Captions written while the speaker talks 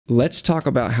let's talk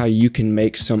about how you can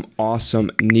make some awesome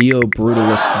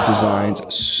Neo-Brutalist designs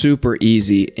super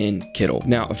easy in Kittl.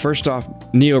 Now, first off,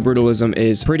 Neo-Brutalism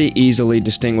is pretty easily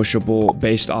distinguishable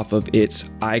based off of its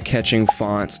eye-catching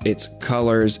fonts, its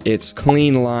colors, its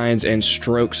clean lines and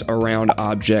strokes around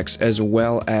objects, as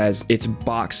well as its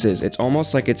boxes. It's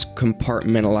almost like it's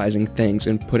compartmentalizing things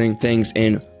and putting things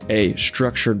in a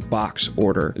structured box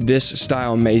order. This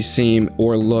style may seem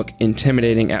or look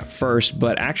intimidating at first,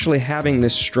 but actually having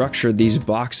this structure, these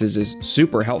boxes, is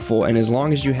super helpful. And as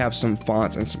long as you have some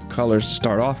fonts and some colors to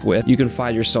start off with, you can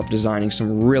find yourself designing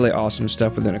some really awesome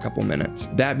stuff within a couple minutes.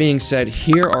 That being said,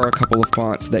 here are a couple of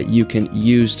fonts that you can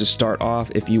use to start off.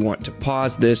 If you want to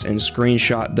pause this and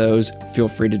screenshot those, feel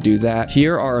free to do that.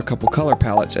 Here are a couple color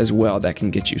palettes as well that can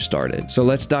get you started. So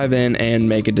let's dive in and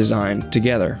make a design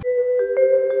together.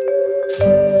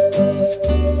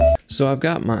 So I've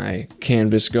got my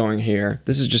canvas going here.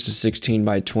 This is just a 16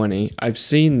 by 20. I've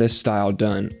seen this style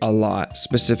done a lot,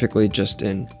 specifically just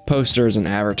in posters and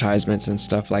advertisements and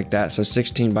stuff like that. So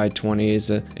 16 by 20 is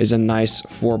a nice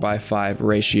 4 by 5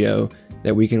 ratio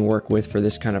that we can work with for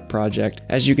this kind of project.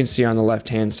 As you can see on the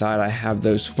left-hand side, I have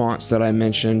those fonts that I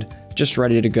mentioned just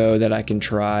ready to go that I can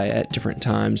try at different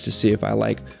times to see if I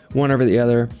like one over the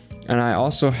other. And I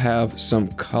also have some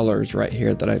colors right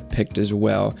here that I've picked as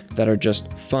well that are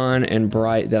just fun and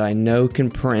bright that I know can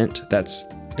print. That's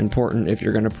important. If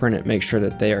you're going to print it, make sure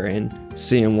that they are in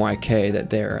CMYK,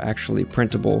 that they are actually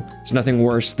printable. It's nothing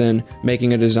worse than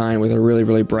making a design with a really,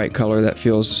 really bright color that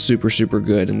feels super, super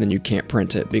good, and then you can't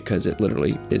print it because it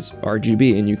literally is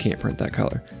RGB and you can't print that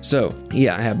color. So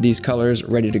yeah, I have these colors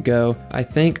ready to go. I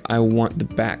think I want the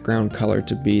background color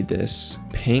to be this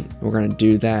pink. We're going to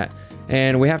do that.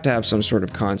 And we have to have some sort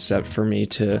of concept for me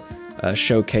to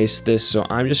showcase this, so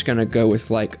I'm just gonna go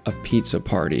with like a pizza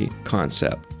party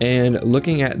concept. And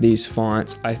looking at these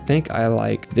fonts, I think I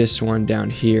like this one down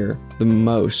here the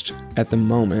most at the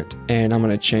moment, and I'm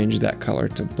gonna change that color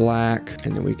to black,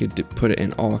 and then we could put it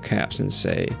in all caps and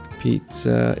say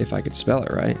pizza, if I could spell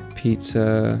it right.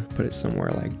 Pizza, put it somewhere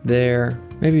like there.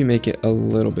 Maybe make it a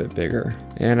little bit bigger.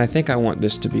 And I think I want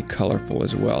this to be colorful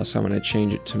as well, so I'm gonna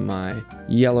change it to my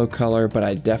yellow color, but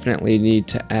I definitely need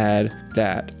to add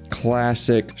that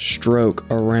classic stroke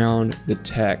around the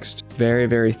text. Very,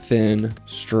 very thin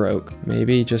stroke.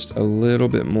 Maybe just a little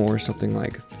bit more, something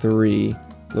like 3.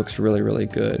 Looks really, really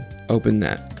good. Open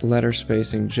that letter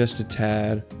spacing just a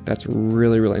tad. That's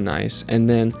really, really nice. And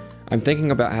then I'm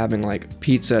thinking about having like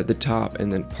pizza at the top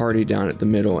and then party down at the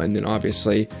middle. And then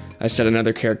obviously I said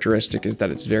another characteristic is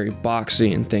that it's very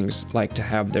boxy and things like to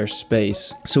have their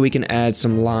space. So we can add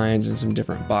some lines and some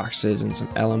different boxes and some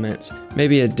elements,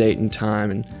 maybe a date and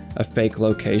time and a fake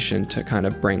location to kind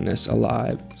of bring this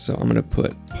alive. So I'm gonna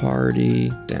put party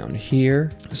down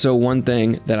here. So one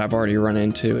thing that I've already run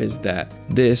into is that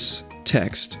this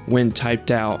text, when typed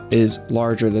out, is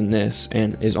larger than this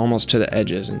and is almost to the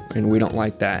edges, and we don't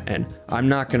like that. And I'm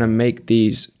not gonna make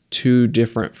these 2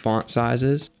 different font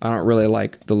sizes. I don't really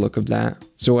like the look of that.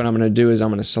 So what I'm gonna do is I'm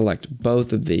gonna select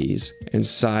both of these and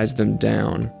size them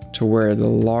down to where the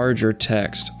larger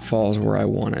text falls where I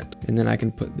want it. And then I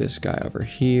can put this guy over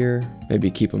here,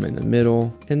 maybe keep them in the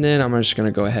middle. And then I'm just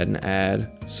gonna go ahead and add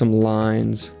some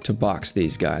lines to box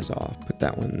these guys off. Put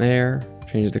that one there.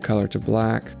 Change the color to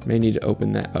black. May need to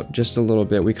open that up just a little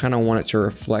bit. We kind of want it to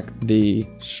reflect the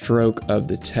stroke of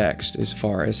the text as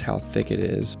far as how thick it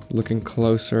is. Looking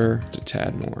closer, a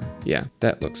tad more. Yeah,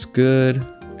 that looks good.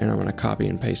 And I'm gonna copy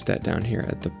and paste that down here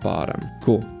at the bottom.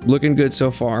 Cool, looking good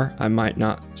so far. I might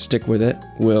not stick with it.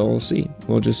 We'll see,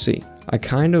 we'll just see. I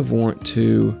kind of want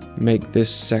to make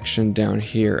this section down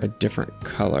here a different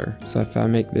color. So if I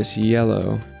make this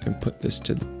yellow and put this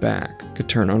to the back, I could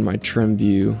turn on my trim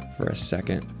view for a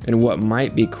second. And what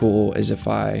might be cool is if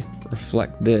I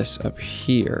reflect this up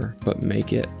here, but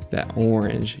make it that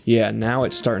orange. Yeah, now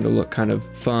it's starting to look kind of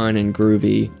fun and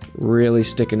groovy, really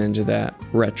sticking into that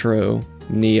retro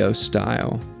Neo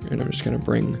style. And I'm just gonna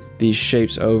bring these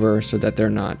shapes over so that they're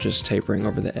not just tapering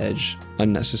over the edge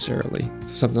unnecessarily.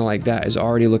 So something like that is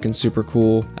already looking super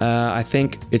cool. I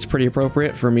think it's pretty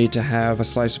appropriate for me to have a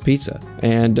slice of pizza.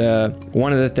 And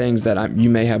one of the things that you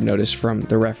may have noticed from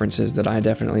the references that I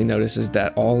definitely notice is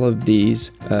that all of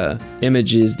these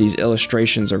images, these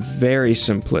illustrations are very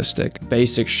simplistic,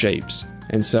 basic shapes.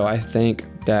 And so I think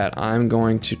that I'm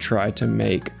going to try to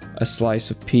make a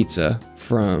slice of pizza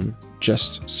from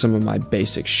just some of my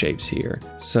basic shapes here.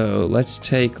 So let's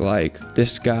take like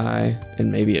this guy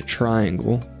and maybe a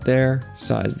triangle. there.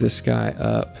 Size this guy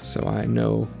up so I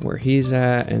know where he's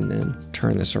at, and then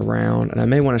turn this around. And I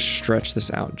may want to stretch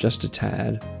this out just a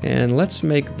tad. And let's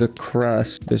make the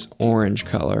crust this orange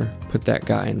color. Put that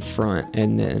guy in front,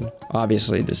 and then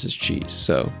obviously this is cheese,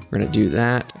 so we're gonna do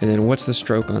that. And then what's the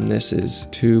stroke on this is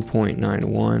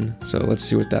 2.91. So let's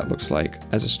see what that looks like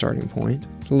as a starting point.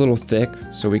 It's a little thick,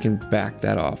 so we can back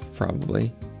that off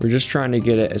probably. We're just trying to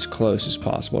get it as close as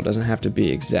possible. It doesn't have to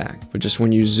be exact, but just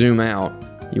when you zoom out,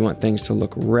 you want things to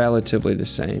look relatively the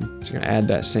same. So you're gonna add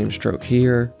that same stroke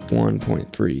here,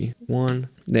 1.31.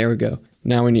 There we go.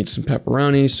 Now we need some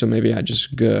pepperoni, so maybe I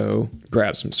just go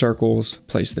grab some circles,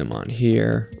 place them on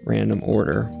here, random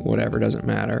order, whatever, doesn't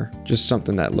matter. Just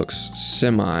something that looks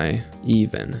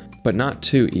semi-even, but not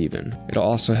too even. It'll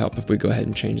also help if we go ahead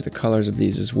and change the colors of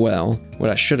these as well.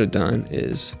 What I should have done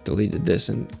is deleted this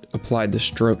and applied the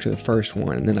stroke to the first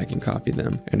one, and then I can copy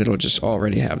them, and it'll just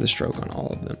already have the stroke on all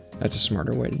of them. That's a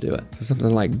smarter way to do it. So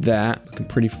something like that, looking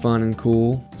pretty fun and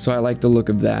cool. So I like the look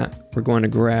of that. We're going to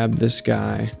grab this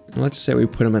guy, and let's say we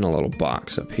put him in a little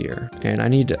box up here. And I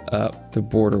need to up the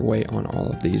border weight on all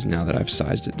of these now that I've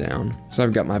sized it down. So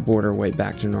I've got my border weight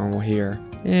back to normal here.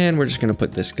 And we're just gonna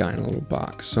put this guy in a little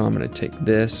box. So I'm gonna take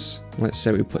this, let's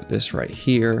say we put this right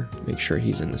here, make sure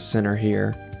he's in the center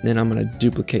here. Then I'm gonna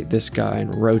duplicate this guy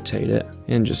and rotate it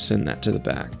and just send that to the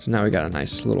back. So now we got a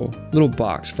nice little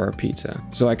box for our pizza.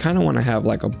 So I kind of want to have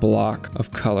like a block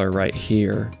of color right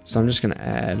here. So I'm just gonna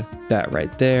add that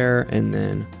right there and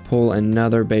then pull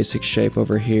another basic shape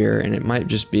over here, and it might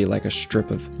just be like a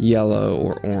strip of yellow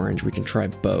or orange. We can try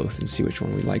both and see which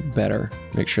one we like better.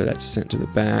 Make sure that's sent to the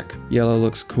back. Yellow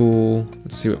looks cool.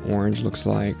 Let's see what orange looks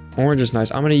like. Orange is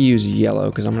nice. I'm gonna use yellow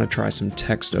because I'm gonna try some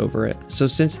text over it. So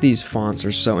since these fonts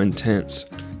are so intense,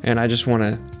 and I just want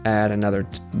to add another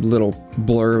little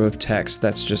blurb of text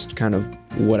that's just kind of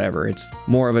whatever. It's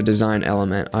more of a design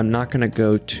element. I'm not going to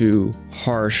go too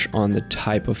harsh on the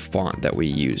type of font that we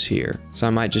use here. So I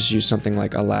might just use something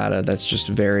like Alada that's just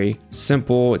very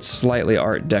simple. It's slightly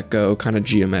Art Deco, kind of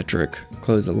geometric.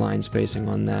 Close the line spacing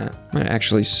on that. Might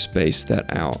actually space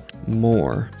that out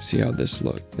more. See how this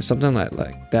looks. Something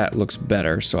like that looks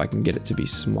better, so I can get it to be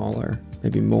smaller.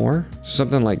 Maybe more.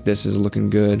 Something like this is looking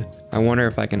good. I wonder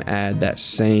if I can add that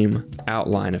same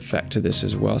outline effect to this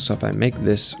as well. So if I make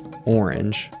this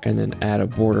orange and then add a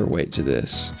border weight to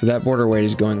this. So that border weight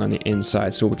is going on the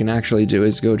inside. So what we can actually do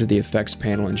is go to the effects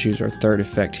panel and choose our third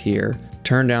effect here,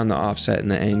 turn down the offset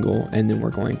and the angle, and then we're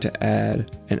going to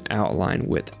add an outline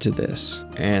width to this.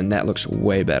 And that looks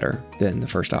way better than the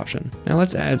first option. Now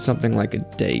let's add something like a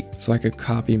date. So I could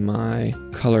copy my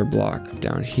color block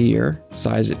down here,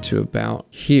 size it to about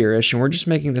here-ish, and we're just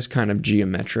making this kind of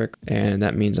geometric. And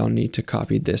that means I'll need to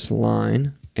copy this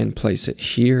line and place it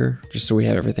here just so we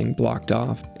have everything blocked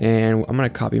off. And I'm gonna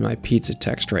copy my pizza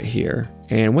text right here.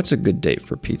 And what's a good date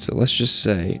for pizza? Let's just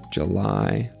say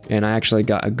July. And I actually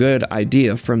got a good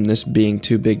idea from this being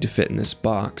too big to fit in this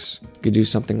box. Could do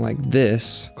something like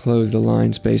this, close the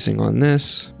line spacing on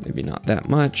this, maybe not that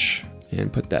much,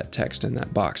 and put that text in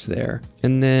that box there.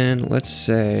 And then let's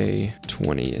say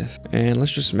 20th. And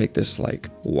let's just make this like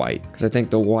white, because I think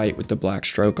the white with the black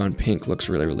stroke on pink looks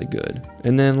really, really good.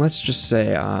 And then let's just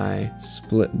say I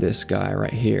split this guy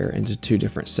right here into two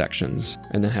different sections,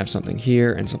 and then have something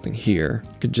here and something here.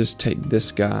 Could just take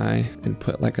this guy and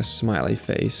put like a smiley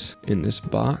face in this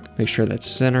box. Make sure that's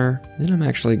center. Then I'm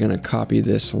actually gonna copy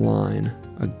this line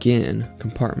again,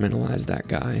 compartmentalize that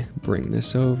guy, bring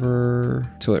this over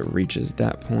till it reaches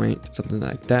that point. Something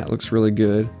like that looks really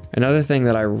good. Another thing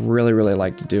that I really, really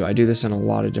like to do, I do this in a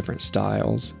lot of different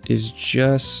styles, is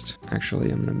just,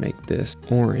 actually I'm gonna make this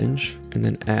orange and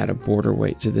then add a border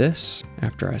weight to this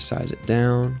after I size it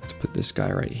down. Let's put this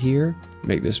guy right here,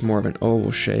 make this more of an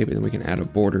oval shape, and then we can add a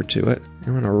border to it.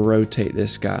 I'm gonna rotate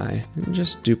this guy and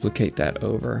just duplicate that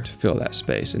over to fill that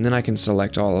space. And then I can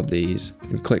select all of these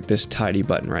and click this tidy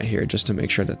button right here just to make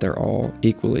sure that they're all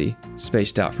equally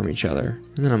spaced out from each other.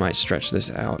 And then I might stretch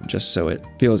this out just so it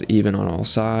feels even on all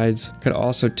sides. Could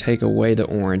also take away the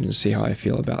orange and see how I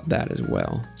feel about that as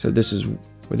well. So this is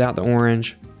without the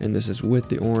orange, and this is with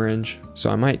the orange. So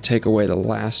I might take away the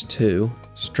last two,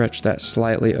 stretch that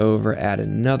slightly over, add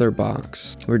another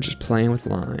box. We're just playing with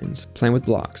lines, playing with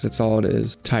blocks, that's all it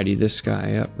is. Tidy this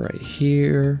guy up right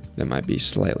here. That might be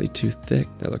slightly too thick,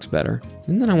 that looks better.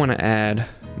 And then I wanna add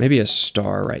maybe a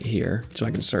star right here. So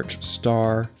I can search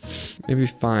star, maybe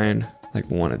find like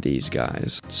one of these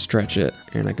guys, stretch it,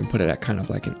 and I can put it at kind of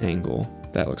like an angle.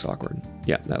 That looks awkward.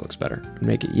 Yeah, that looks better.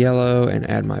 Make it yellow and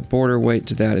add my border weight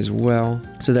to that as well.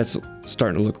 So that's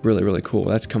starting to look really, really cool.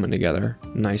 That's coming together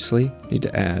nicely. Need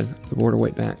to add the border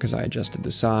weight back because I adjusted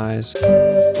the size.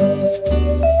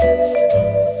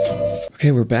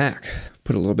 Okay, we're back.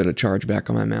 Put a little bit of charge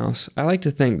back on my mouse. I like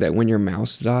to think that when your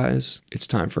mouse dies, it's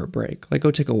time for a break. Like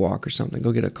go take a walk or something,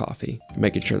 go get a coffee.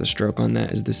 Making sure the stroke on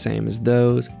that is the same as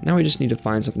those. Now we just need to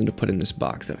find something to put in this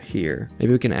box up here.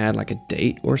 Maybe we can add like a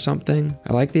date or something.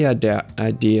 I like the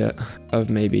idea of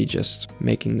maybe just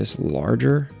making this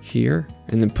larger here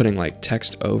and then putting like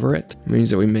text over it. It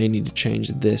means that we may need to change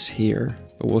this here.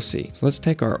 But we'll see. So let's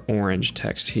take our orange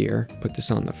text here, put this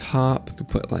on the top. We could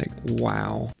put like,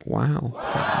 wow,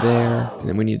 right there. And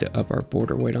then we need to up our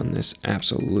border weight on this,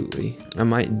 absolutely. I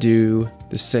might do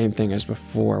the same thing as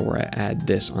before where I add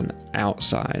this on the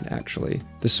outside, actually.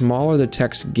 The smaller the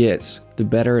text gets, the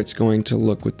better it's going to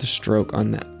look with the stroke on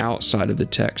the outside of the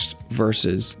text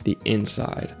versus the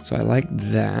inside. So I like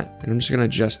that. And I'm just gonna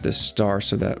adjust this star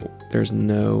so that there's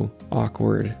no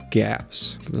awkward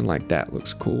gaps. Something like that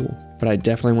looks cool. But I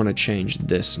definitely want to change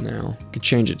this now. I could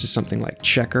change it to something like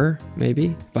checker,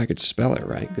 maybe, if I could spell it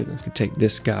right. Goodness. I could take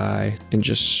this guy and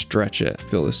just stretch it.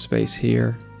 Fill this space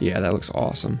here. Yeah, that looks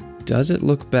awesome. Does it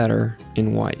look better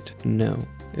in white? No.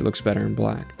 It looks better in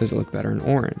black. Does it look better in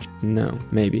orange? No.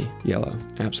 Maybe. Yellow.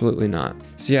 Absolutely not.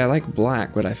 See, I like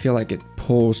black, but I feel like it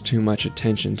pulls too much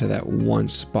attention to that one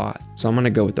spot. So I'm gonna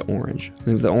go with the orange.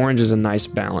 And the orange is a nice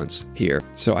balance here.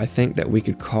 So I think that we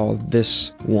could call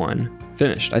this one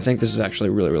finished. I think this is actually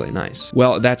really, really nice.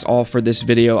 Well, that's all for this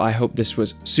video. I hope this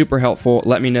was super helpful.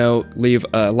 Let me know, leave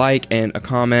a like and a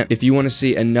comment. If you want to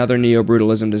see another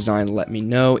Neo-Brutalism design, let me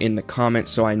know in the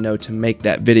comments so I know to make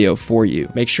that video for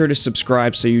you. Make sure to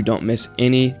subscribe so you don't miss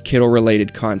any Kittl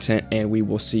related content, and we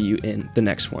will see you in the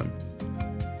next one.